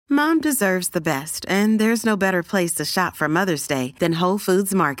Mom deserves the best, and there's no better place to shop for Mother's Day than Whole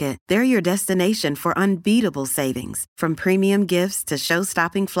Foods Market. They're your destination for unbeatable savings, from premium gifts to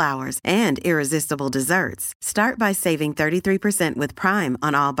show-stopping flowers and irresistible desserts. Start by saving 33% with Prime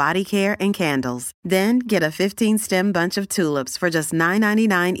on all body care and candles. Then get a 15-stem bunch of tulips for just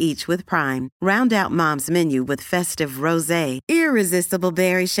 $9.99 each with Prime. Round out Mom's menu with festive rosé, irresistible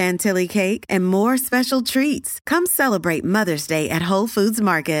berry chantilly cake, and more special treats. Come celebrate Mother's Day at Whole Foods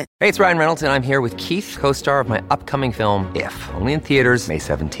Market. Hey, it's Ryan Reynolds, and I'm here with Keith, co-star of my upcoming film, If, only in theaters May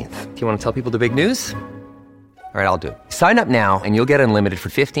 17th. Do you want to tell people the big news? All right, I'll do it. Sign up now and you'll get unlimited for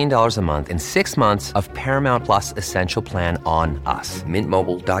 $15 a month and 6 months of Paramount Plus Essential Plan on us.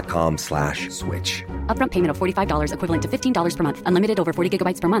 MintMobile.com/switch. Upfront payment of $45 equivalent to $15 per month. Unlimited over 40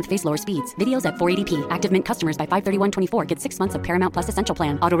 gigabytes per month. Face lower speeds. Videos at 480p. Active Mint customers by 531.24 get 6 months of Paramount Plus Essential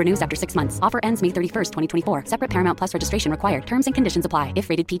Plan. Auto renews after 6 months. Offer ends May 31st, 2024. Separate Paramount Plus registration required. Terms and conditions apply if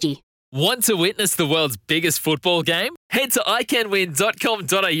rated PG. Want to witness the world's biggest football game? Head to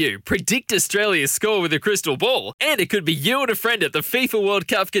iCanWin.com.au, predict Australia's score with a crystal ball, and it could be you and a friend at the FIFA World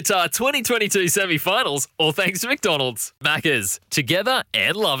Cup Qatar 2022 semi-finals, all thanks to McDonald's. Maccas, together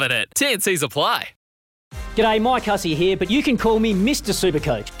and loving it. TNCs apply. G'day, Mike Hussey here, but you can call me Mr.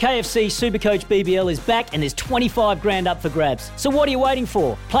 Supercoach. KFC Supercoach BBL is back and there's 25 grand up for grabs. So what are you waiting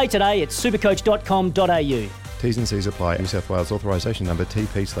for? Play today at supercoach.com.au. T's and C's apply. New South Wales authorisation number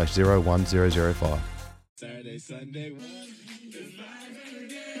TP/01005. Saturday, Sunday.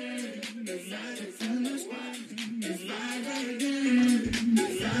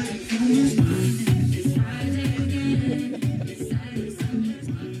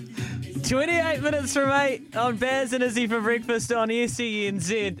 28 minutes from 8 on Baz and Izzy for breakfast on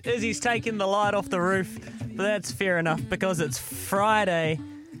SENZ. Izzy's taking the light off the roof, but that's fair enough because it's Friday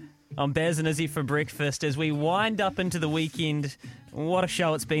on Baz and Izzy for breakfast as we wind up into the weekend. What a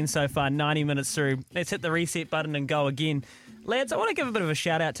show it's been so far, 90 minutes through. Let's hit the reset button and go again. Lads, I want to give a bit of a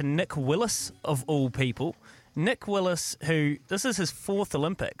shout out to Nick Willis, of all people. Nick Willis, who, this is his 4th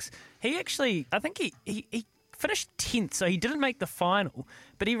Olympics. He actually, I think he finished 10th, so he didn't make the final,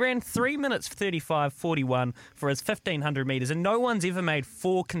 but he ran 3 minutes 35.41 for his 1,500 metres, and no one's ever made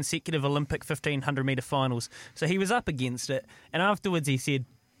 4 consecutive Olympic 1,500 metre finals, so he was up against it, and afterwards he said,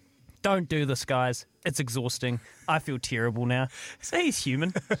 "Don't do this, guys. It's exhausting. I feel terrible now." So he's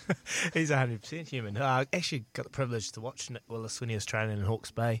human. He's 100% human. I actually got the privilege to watch Nick Willis when he was training in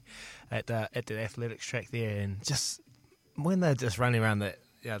Hawke's Bay at the athletics track there, and just when they're just running around the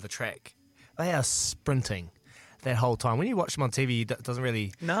track, they are sprinting that whole time. When you watch them on TV, it doesn't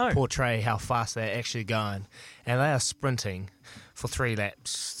really portray how fast they're actually going, and they are sprinting for 3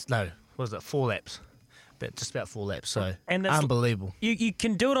 laps. No, what is it? 4 laps. But just about 4 laps, so and unbelievable. You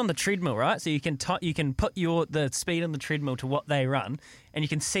can do it on the treadmill, right? So you can put the speed on the treadmill to what they run, and you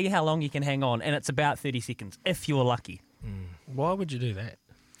can see how long you can hang on, and it's about 30 seconds if you're lucky. Why would you do that?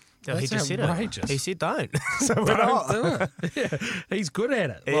 No, he just outrageous. said it. He said don't. So don't do it. Yeah. He's good at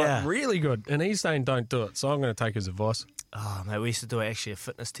it. Yeah. Really good. And he's saying don't do it. So I'm going to take his advice. Oh, mate, we used to do actually a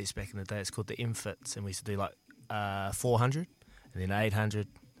fitness test back in the day. It's called the MFits, and we used to do like 400 and then 800.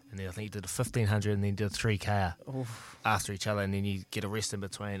 And then I think you did a 1,500 and then did a 3K after each other, and then you get a rest in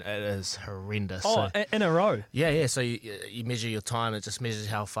between. It is horrendous. Oh, so, in a row? Yeah. So you measure your time. It just measures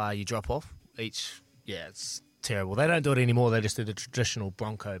how far you drop off each. Yeah, it's terrible. They don't do it anymore. They just do the traditional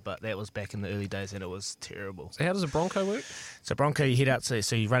Bronco, but that was back in the early days, and it was terrible. So how does a Bronco work? So Bronco, you head out so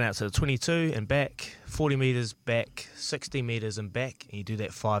you run out to the 22 and back, 40 metres back, 60 metres and back, and you do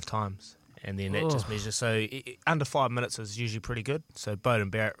that 5 times. And then that just measures. So under 5 minutes is usually pretty good. So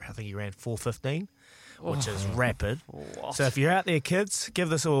Bowden Barrett, I think he ran 4:15, which is rapid. What? So if you're out there, kids, give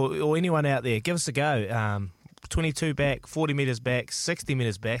this, or anyone out there, give us a go. 22 back, 40 metres back, 60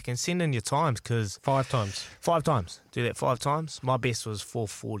 metres back, and send in your times because 5 times. 5 times. Do that 5 times. My best was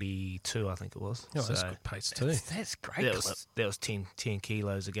 4:42, I think it was. Oh, that's good pace too. That's great. That was 10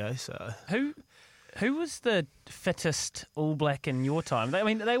 kilos ago. So Who was the fittest All Black in your time? I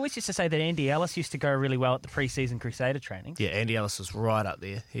mean, they always used to say that Andy Ellis used to go really well at the pre-season Crusader training. Yeah, Andy Ellis was right up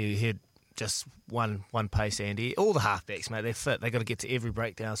there. He had just one pace, Andy. All the halfbacks, mate, they're fit. They got to get to every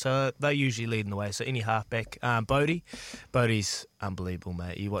breakdown, so they're usually leading the way. So any halfback, Bodie's unbelievable,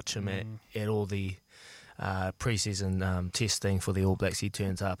 mate. You watch him at all the pre-season testing for the All Blacks. He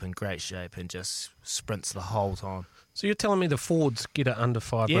turns up in great shape and just sprints the whole time. So you're telling me the Fords get it under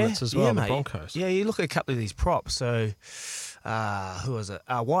 5 minutes as well, the mate. Broncos? Yeah, you look at a couple of these props. So, who was it?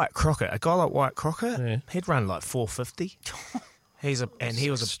 Wyatt Crockett. A guy like Wyatt Crockett, he'd run like 4:50. He was a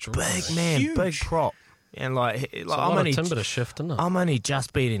big man, big prop. And like It's a lot of timber to shift, isn't it? I'm only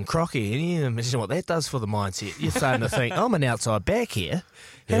just beating Crocky, and you imagine what that does for the mindset. You're starting to think, I'm an outside back here.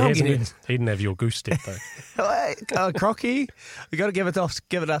 Yeah, he didn't have your goose step though. Crocky, we got to give it up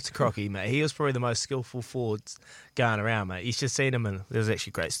to Crocky, mate. He was probably the most skillful forward going around, mate. You should seen him, and there was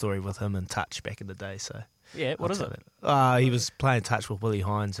actually a great story with him and Touch back in the day. So Yeah, what is it? He was playing touch with Willie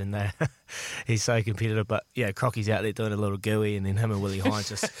Hines, and he's so competitive. But yeah, Crocky's out there doing a little gooey, and then him and Willie Hines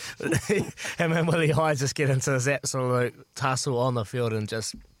just get into this absolute tussle on the field and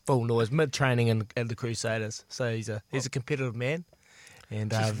just full noise mid training in the Crusaders. So he's a competitive man.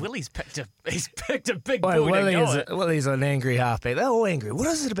 And Willie's picked a big boy. Willie's an angry halfback. They're all angry. What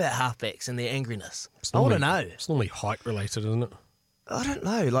is it about halfbacks and their angriness? I want to know. It's normally height related, isn't it? I don't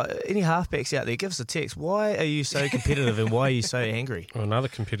know. Like, any halfbacks out there, give us a text. Why are you so competitive and why are you so angry? Well, another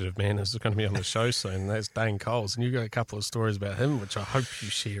competitive man is going to be on the show soon. That's Dane Coles, and you've got a couple of stories about him, which I hope you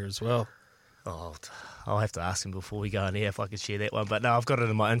share as well. Oh, I'll have to ask him before we go on air if I can share that one. But no, I've got it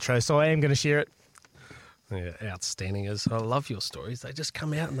in my intro, so I am going to share it. Yeah, outstanding. I love your stories. They just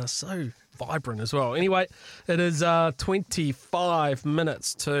come out and they're so vibrant as well. Anyway, it is 25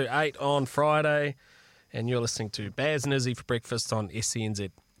 minutes to 8 on Friday, and you're listening to Baz and Izzy for breakfast on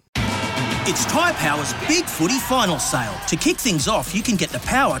SCNZ. It's Tyre Power's Big Footy Final Sale. To kick things off, you can get the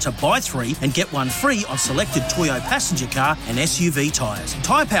power to buy 3 and get 1 free on selected Toyo passenger car and SUV tyres.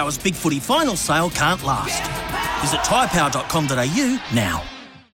 Tyre Power's Big Footy Final Sale can't last. Visit tyrepower.com.au now.